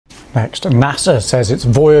Next, NASA says its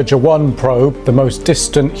Voyager 1 probe, the most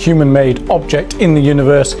distant human-made object in the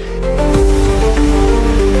universe,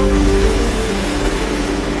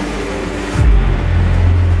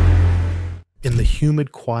 in the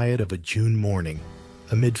humid quiet of a June morning,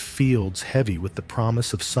 amid fields heavy with the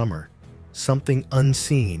promise of summer, something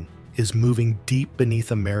unseen is moving deep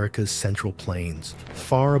beneath America's central plains.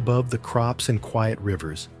 Far above the crops and quiet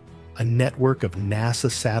rivers, a network of NASA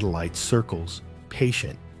satellites circles,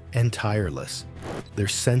 patient and tireless, their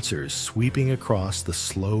sensors sweeping across the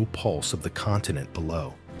slow pulse of the continent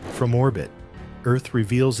below. From orbit, Earth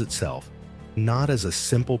reveals itself not as a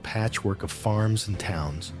simple patchwork of farms and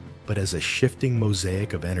towns, but as a shifting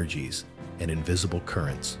mosaic of energies and invisible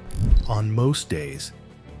currents. On most days,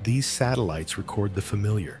 these satellites record the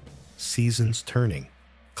familiar, seasons turning,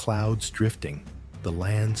 clouds drifting, the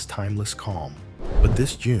land's timeless calm. But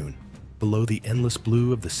this June, below the endless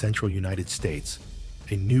blue of the central United States,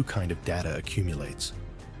 a new kind of data accumulates.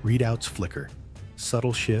 Readouts flicker,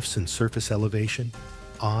 subtle shifts in surface elevation,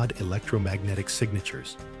 odd electromagnetic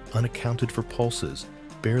signatures, unaccounted for pulses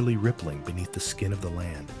barely rippling beneath the skin of the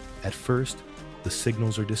land. At first, the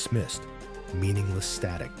signals are dismissed, meaningless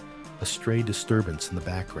static, a stray disturbance in the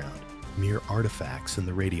background, mere artifacts in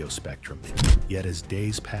the radio spectrum. Yet as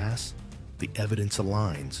days pass, the evidence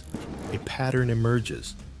aligns. A pattern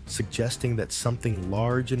emerges, suggesting that something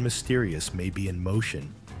large and mysterious may be in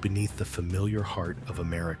motion beneath the familiar heart of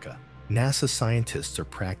America. NASA scientists are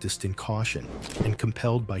practiced in caution and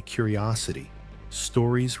compelled by curiosity.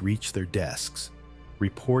 Stories reach their desks.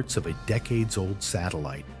 Reports of a decades-old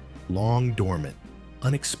satellite, long dormant,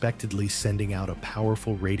 unexpectedly sending out a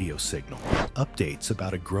powerful radio signal. Updates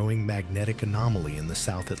about a growing magnetic anomaly in the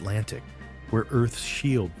South Atlantic, where Earth's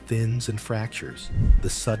shield thins and fractures. The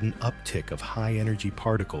sudden uptick of high-energy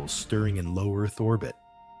particles stirring in low Earth orbit,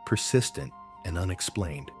 persistent and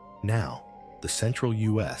unexplained. Now, the Central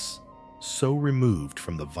U.S., so removed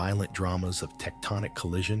from the violent dramas of tectonic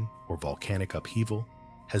collision or volcanic upheaval,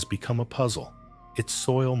 has become a puzzle, its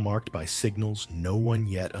soil marked by signals no one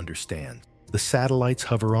yet understands. The satellites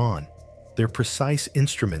hover on, their precise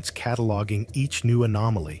instruments cataloging each new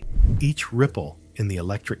anomaly, each ripple in the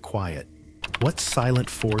electric quiet. What silent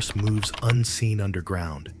force moves unseen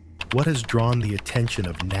underground? What has drawn the attention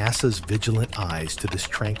of NASA's vigilant eyes to this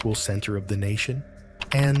tranquil center of the nation?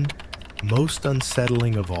 And, most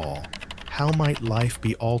unsettling of all, how might life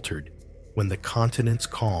be altered when the continent's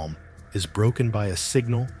calm is broken by a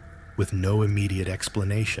signal with no immediate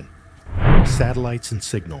explanation? Satellites and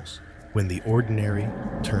signals, when the ordinary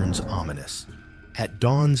turns ominous. At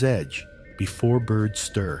dawn's edge, before birds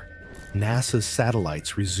stir, NASA's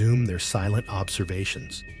satellites resume their silent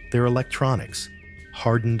observations. Their electronics,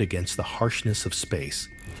 hardened against the harshness of space,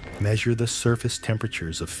 measure the surface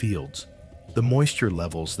temperatures of fields, the moisture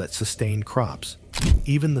levels that sustain crops,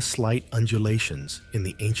 even the slight undulations in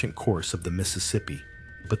the ancient course of the Mississippi.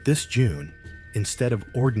 But this June, instead of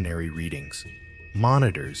ordinary readings,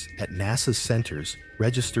 monitors at NASA's centers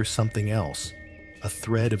register something else, a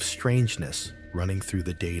thread of strangeness running through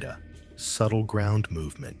the data, subtle ground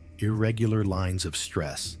movement, irregular lines of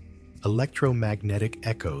stress, electromagnetic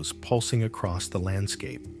echoes pulsing across the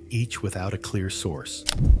landscape, each without a clear source.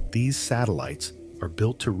 These satellites are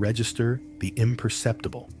built to register the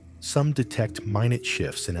imperceptible. Some detect minute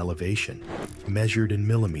shifts in elevation, measured in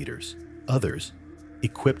millimeters. Others,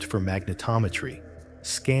 equipped for magnetometry,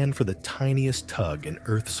 scan for the tiniest tug in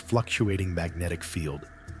Earth's fluctuating magnetic field.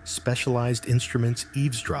 Specialized instruments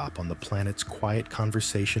eavesdrop on the planet's quiet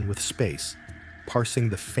conversation with space, parsing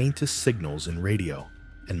the faintest signals in radio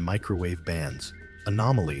and microwave bands.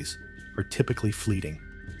 Anomalies are typically fleeting,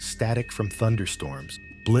 static from thunderstorms,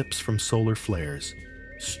 blips from solar flares,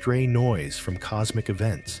 stray noise from cosmic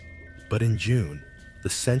events. But in June, the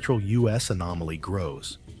Central U.S. anomaly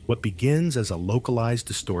grows. What begins as a localized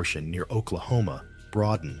distortion near Oklahoma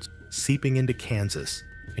broadens, seeping into Kansas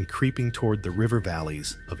and creeping toward the river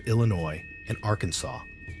valleys of Illinois and Arkansas.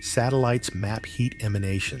 Satellites map heat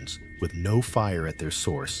emanations with no fire at their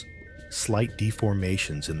source, slight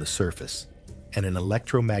deformations in the surface, and an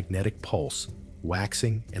electromagnetic pulse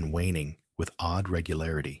waxing and waning with odd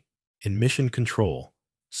regularity. In mission control,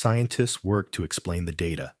 scientists work to explain the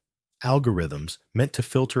data. Algorithms meant to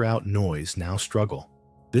filter out noise now struggle.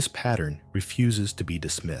 This pattern refuses to be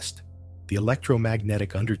dismissed. The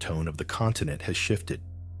electromagnetic undertone of the continent has shifted.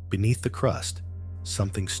 Beneath the crust,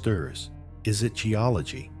 something stirs. Is it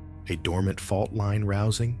geology, a dormant fault line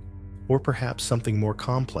rousing, or perhaps something more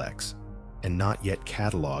complex and not yet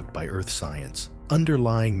cataloged by Earth science?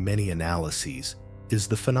 Underlying many analyses is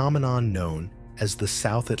the phenomenon known as the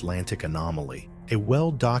South Atlantic Anomaly, a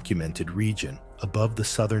well-documented region above the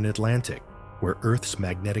Southern Atlantic, where Earth's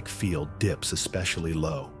magnetic field dips especially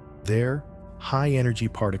low. There, high-energy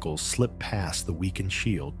particles slip past the weakened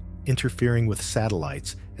shield, interfering with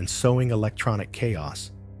satellites and sowing electronic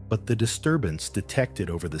chaos. But the disturbance detected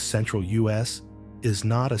over the Central U.S. is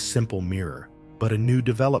not a simple mirror, but a new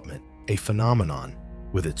development, a phenomenon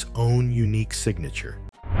with its own unique signature.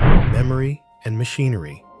 Memory and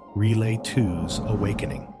machinery, Relay 2's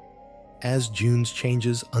awakening. As June's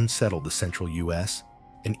changes unsettle the Central U.S.,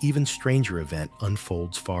 an even stranger event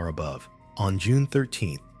unfolds far above. On June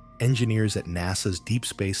 13th, engineers at NASA's Deep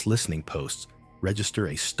Space Listening Posts register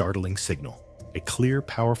a startling signal. A clear,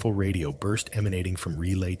 powerful radio burst emanating from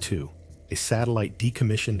Relay 2, a satellite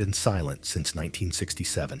decommissioned and silent since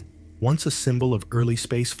 1967. Once a symbol of early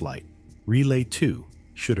spaceflight, Relay 2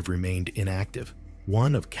 should have remained inactive,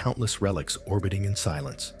 one of countless relics orbiting in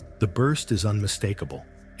silence. The burst is unmistakable,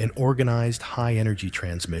 an organized high-energy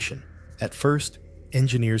transmission. At first,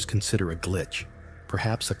 engineers consider a glitch,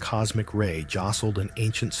 perhaps a cosmic ray jostled an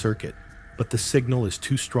ancient circuit, but the signal is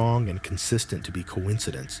too strong and consistent to be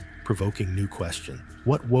coincidence, provoking new questions.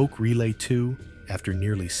 What woke Relay 2 after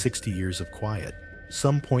nearly 60 years of quiet?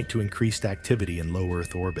 Some point to increased activity in low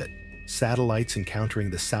Earth orbit. Satellites encountering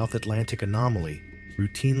the South Atlantic Anomaly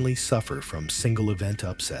routinely suffer from single-event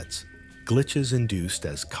upsets, glitches induced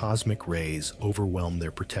as cosmic rays overwhelm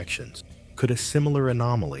their protections. Could a similar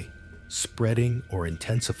anomaly, spreading or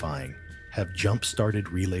intensifying, have jump-started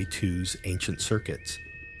Relay 2's ancient circuits?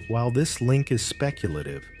 While this link is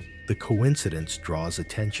speculative, the coincidence draws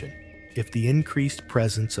attention. If the increased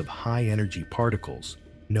presence of high-energy particles,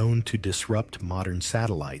 known to disrupt modern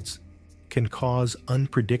satellites, can cause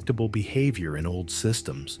unpredictable behavior in old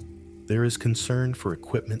systems, there is concern for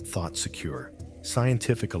equipment thought secure.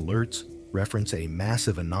 Scientific alerts reference a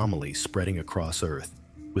massive anomaly spreading across Earth,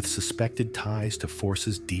 with suspected ties to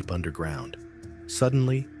forces deep underground.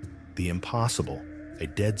 Suddenly, the impossible, a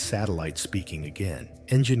dead satellite speaking again.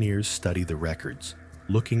 Engineers study the records,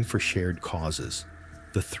 looking for shared causes.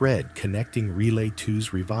 The thread connecting Relay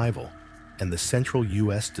 2's revival and the Central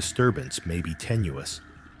U.S. disturbance may be tenuous,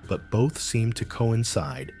 but both seem to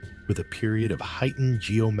coincide with a period of heightened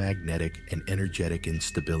geomagnetic and energetic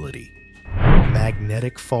instability.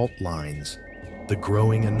 Magnetic fault lines, the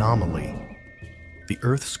growing anomaly. The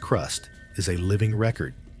Earth's crust is a living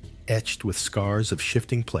record, etched with scars of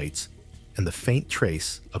shifting plates and the faint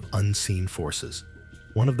trace of unseen forces.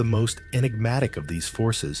 One of the most enigmatic of these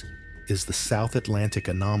forces is the South Atlantic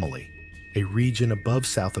Anomaly, a region above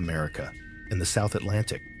South America in the South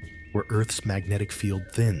Atlantic, where Earth's magnetic field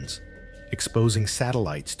thins, exposing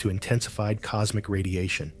satellites to intensified cosmic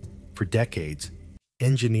radiation. For decades,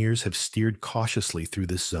 engineers have steered cautiously through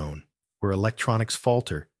this zone, where electronics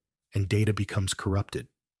falter and data becomes corrupted.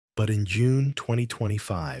 But in June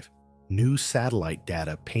 2025, new satellite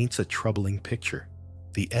data paints a troubling picture.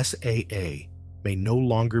 The SAA may no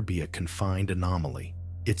longer be a confined anomaly.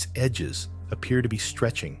 Its edges appear to be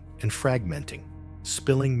stretching and fragmenting,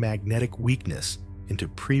 spilling magnetic weakness into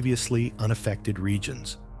previously unaffected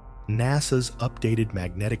regions. NASA's updated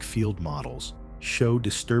magnetic field models show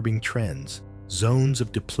disturbing trends, zones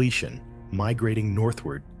of depletion migrating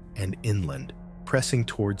northward and inland, pressing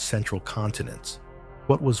towards central continents.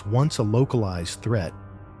 What was once a localized threat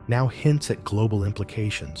now hints at global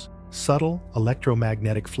implications. Subtle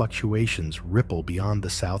electromagnetic fluctuations ripple beyond the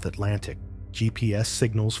South Atlantic. GPS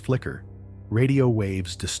signals flicker, radio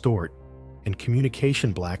waves distort, and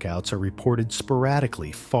communication blackouts are reported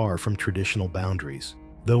sporadically far from traditional boundaries.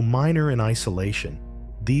 Though minor in isolation,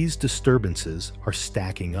 these disturbances are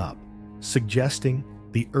stacking up, suggesting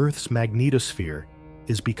the Earth's magnetosphere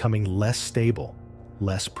is becoming less stable,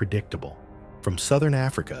 less predictable. From southern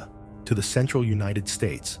Africa to the central United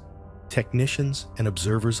States, technicians and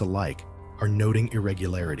observers alike are noting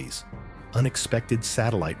irregularities, unexpected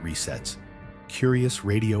satellite resets, curious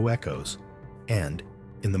radio echoes, and,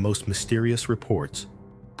 in the most mysterious reports,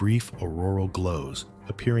 brief auroral glows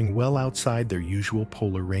appearing well outside their usual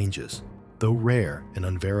polar ranges. Though rare and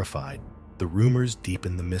unverified, the rumors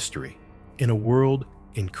deepen the mystery. In a world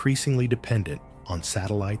increasingly dependent on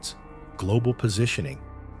satellites, global positioning,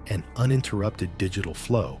 and uninterrupted digital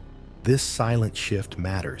flow, this silent shift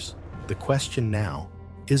matters. The question now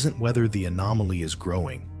isn't whether the anomaly is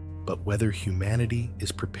growing, but whether humanity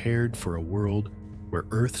is prepared for a world where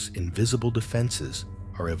Earth's invisible defenses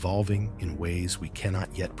are evolving in ways we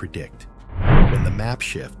cannot yet predict. When the map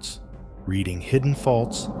shifts, reading hidden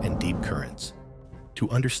faults and deep currents. To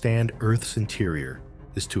understand Earth's interior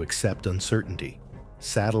is to accept uncertainty.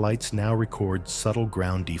 Satellites now record subtle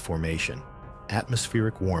ground deformation,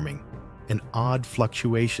 atmospheric warming, and odd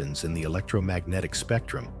fluctuations in the electromagnetic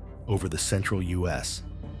spectrum over the Central U.S.,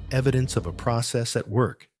 evidence of a process at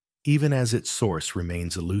work, even as its source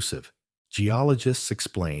remains elusive. Geologists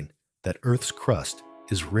explain that Earth's crust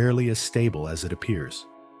is rarely as stable as it appears.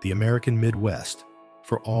 The American Midwest,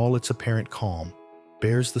 for all its apparent calm,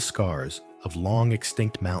 bears the scars of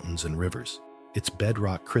long-extinct mountains and rivers, its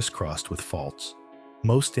bedrock crisscrossed with faults,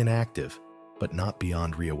 most inactive, but not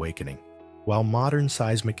beyond reawakening. While modern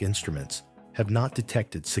seismic instruments have not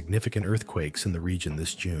detected significant earthquakes in the region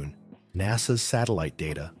this June, NASA's satellite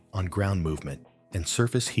data on ground movement and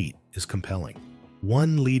surface heat is compelling.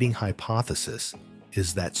 One leading hypothesis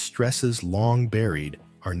is that stresses long buried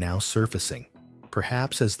are now surfacing,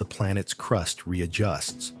 perhaps as the planet's crust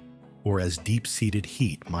readjusts or as deep-seated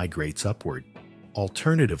heat migrates upward.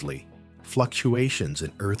 Alternatively, fluctuations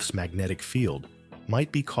in Earth's magnetic field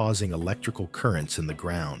might be causing electrical currents in the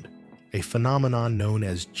ground, a phenomenon known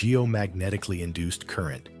as geomagnetically induced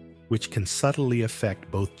current, which can subtly affect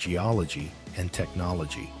both geology and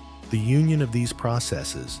technology. The union of these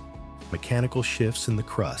processes, mechanical shifts in the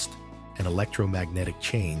crust, and electromagnetic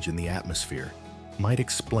change in the atmosphere, might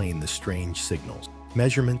explain the strange signals.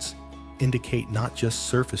 Measurements indicate not just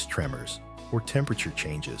surface tremors or temperature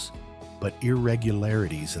changes, but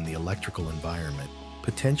irregularities in the electrical environment,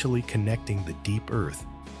 potentially connecting the deep Earth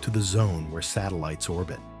to the zone where satellites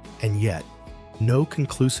orbit. And yet, no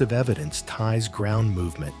conclusive evidence ties ground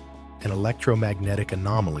movement and electromagnetic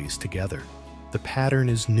anomalies together. The pattern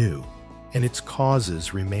is new, and its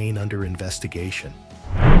causes remain under investigation.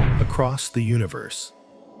 Across the universe,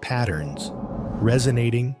 patterns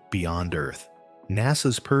resonating beyond Earth.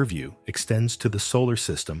 NASA's purview extends to the solar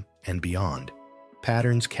system and beyond.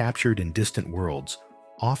 Patterns captured in distant worlds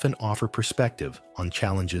often offer perspective on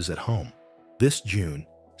challenges at home. This June,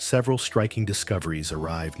 several striking discoveries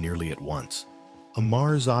arrived nearly at once. A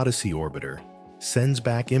Mars Odyssey orbiter sends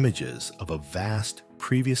back images of a vast,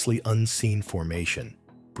 previously unseen formation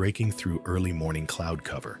breaking through early morning cloud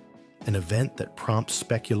cover, an event that prompts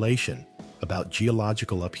speculation about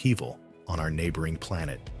geological upheaval on our neighboring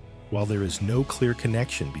planet. While there is no clear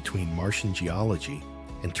connection between Martian geology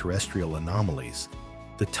and terrestrial anomalies,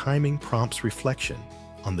 the timing prompts reflection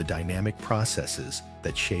on the dynamic processes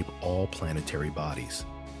that shape all planetary bodies.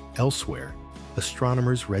 Elsewhere,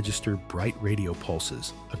 astronomers register bright radio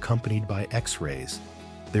pulses accompanied by X-rays,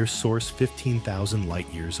 their source 15,000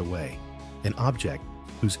 light-years away, an object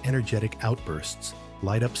whose energetic outbursts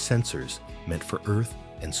light up sensors meant for Earth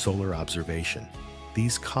and solar observation.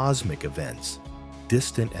 These cosmic events,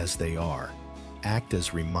 distant as they are, act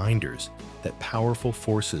as reminders that powerful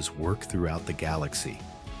forces work throughout the galaxy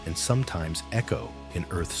and sometimes echo in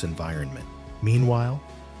Earth's environment. Meanwhile,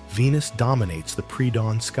 Venus dominates the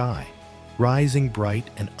pre-dawn sky, rising bright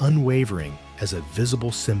and unwavering as a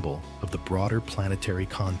visible symbol of the broader planetary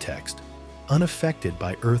context, unaffected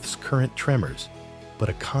by Earth's current tremors, but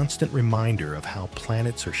a constant reminder of how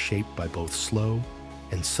planets are shaped by both slow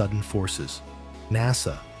and sudden forces.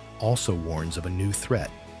 NASA also warns of a new threat,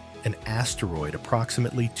 an asteroid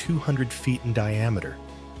approximately 200 feet in diameter,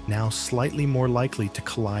 now slightly more likely to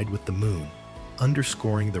collide with the Moon,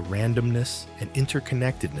 underscoring the randomness and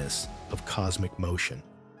interconnectedness of cosmic motion.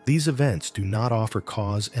 These events do not offer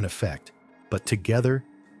cause and effect, but together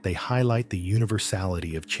they highlight the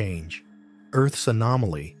universality of change. Earth's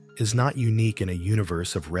anomaly is not unique in a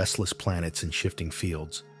universe of restless planets and shifting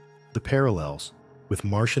fields. The parallels, with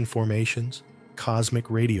Martian formations, cosmic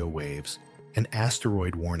radio waves, and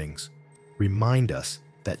asteroid warnings, remind us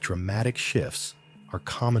that dramatic shifts are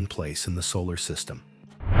commonplace in the solar system.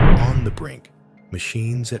 On the brink,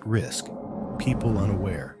 machines at risk, people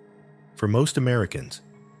unaware. For most Americans,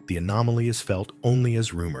 the anomaly is felt only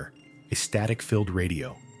as rumor, a static-filled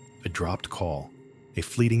radio, a dropped call, a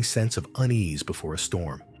fleeting sense of unease before a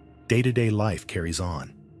storm. Day-to-day life carries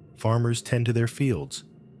on. Farmers tend to their fields.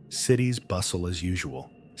 Cities bustle as usual.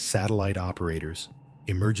 Satellite operators,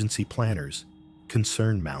 emergency planners,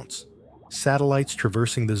 concern mounts. Satellites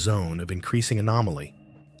traversing the zone of increasing anomaly,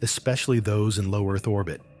 especially those in low Earth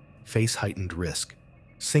orbit, face heightened risk.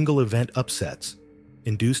 Single event upsets,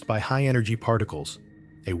 induced by high-energy particles,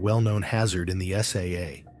 a well-known hazard in the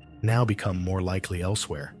SAA, now become more likely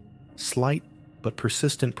elsewhere. Slight but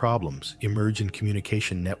persistent problems emerge in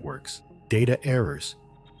communication networks, data errors,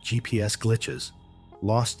 GPS glitches,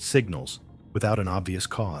 lost signals without an obvious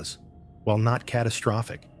cause. While not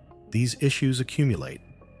catastrophic, these issues accumulate,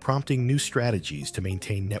 prompting new strategies to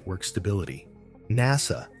maintain network stability.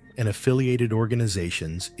 NASA and affiliated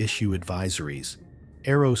organizations issue advisories.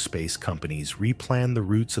 Aerospace companies replan the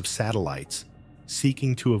routes of satellites,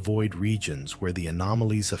 seeking to avoid regions where the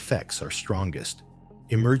anomaly's effects are strongest.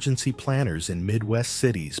 Emergency planners in Midwest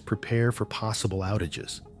cities prepare for possible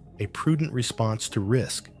outages. a prudent response to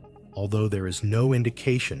risk, although there is no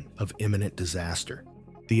indication of imminent disaster.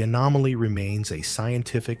 The anomaly remains a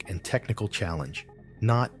scientific and technical challenge,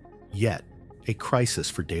 not yet a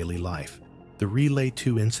crisis for daily life. The Relay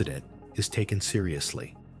 2 incident is taken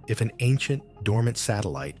seriously. If an ancient, dormant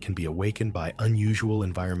satellite can be awakened by unusual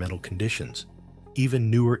environmental conditions,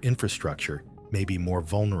 even newer infrastructure may be more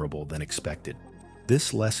vulnerable than expected.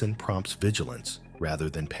 This lesson prompts vigilance rather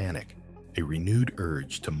than panic, a renewed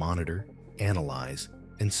urge to monitor, analyze,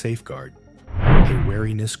 and safeguard. A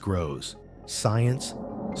wariness grows. Science,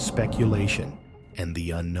 speculation, and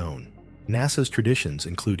the unknown. NASA's traditions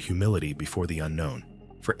include humility before the unknown.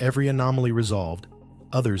 For every anomaly resolved,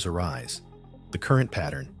 others arise. The current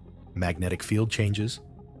pattern, magnetic field changes,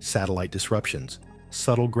 satellite disruptions,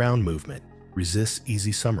 subtle ground movement, resists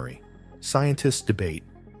easy summary. Scientists debate,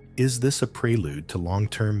 is this a prelude to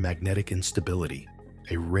long-term magnetic instability,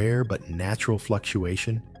 a rare but natural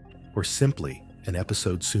fluctuation, or simply an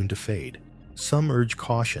episode soon to fade? Some urge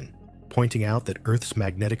caution, pointing out that Earth's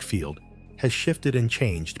magnetic field has shifted and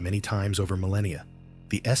changed many times over millennia.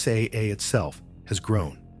 The SAA itself has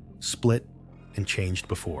grown, split, and changed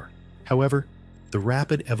before. However, the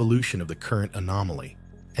rapid evolution of the current anomaly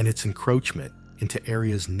and its encroachment into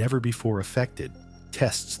areas never before affected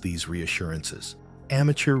tests these reassurances.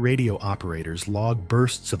 Amateur radio operators log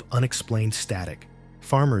bursts of unexplained static.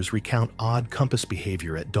 Farmers recount odd compass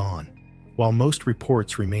behavior at dawn. While most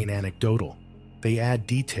reports remain anecdotal, they add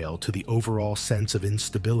detail to the overall sense of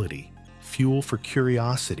instability, fuel for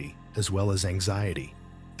curiosity as well as anxiety.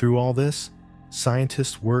 Through all this,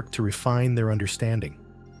 scientists work to refine their understanding.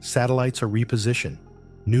 Satellites are repositioned,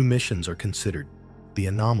 new missions are considered. The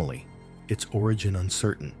anomaly, its origin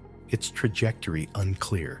uncertain, its trajectory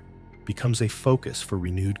unclear, becomes a focus for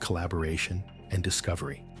renewed collaboration and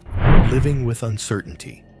discovery. Living with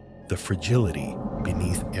uncertainty, the fragility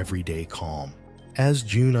beneath everyday calm. As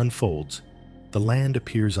June unfolds, the land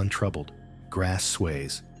appears untroubled, grass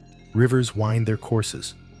sways, rivers wind their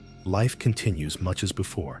courses, life continues much as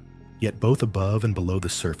before. Yet both above and below the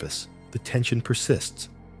surface, the tension persists,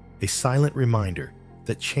 a silent reminder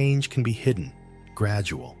that change can be hidden,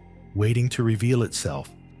 gradual, waiting to reveal itself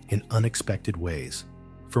in unexpected ways.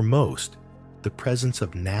 For most, the presence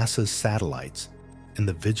of NASA's satellites and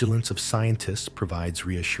the vigilance of scientists provides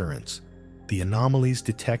reassurance. The anomalies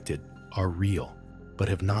detected are real, but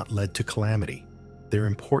have not led to calamity. Their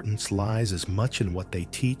importance lies as much in what they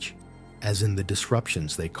teach as in the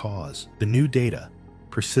disruptions they cause. The new data,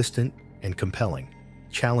 persistent and compelling,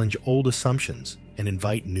 challenge old assumptions and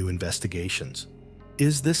invite new investigations.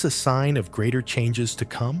 Is this a sign of greater changes to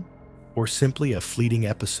come, or simply a fleeting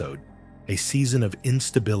episode, a season of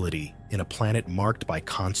instability in a planet marked by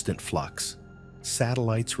constant flux?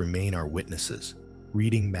 Satellites remain our witnesses,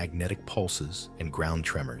 reading magnetic pulses and ground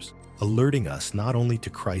tremors, alerting us not only to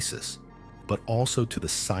crisis, but also to the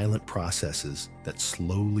silent processes that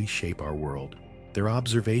slowly shape our world. Their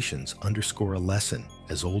observations underscore a lesson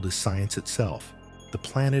as old as science itself. The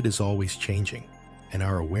planet is always changing, and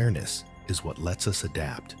our awareness is what lets us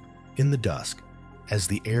adapt. In the dusk, as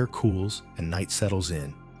the air cools and night settles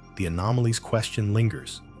in, the anomaly's question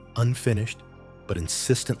lingers, unfinished but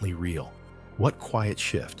insistently real. What quiet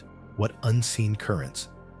shift, what unseen currents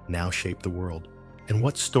now shape the world, and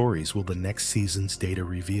what stories will the next season's data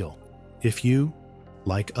reveal? If you,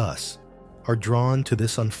 like us, are drawn to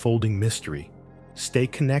this unfolding mystery, stay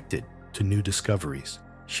connected to new discoveries.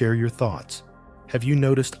 Share your thoughts. Have you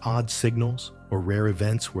noticed odd signals or rare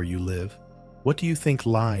events where you live? What do you think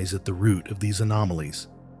lies at the root of these anomalies?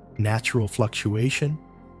 Natural fluctuation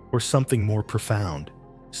or something more profound?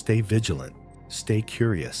 Stay vigilant, stay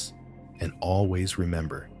curious, and always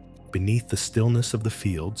remember, beneath the stillness of the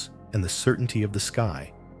fields and the certainty of the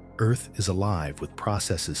sky, Earth is alive with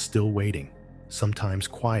processes still waiting, sometimes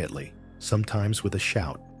quietly, sometimes with a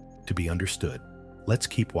shout, to be understood. Let's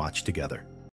keep watch together.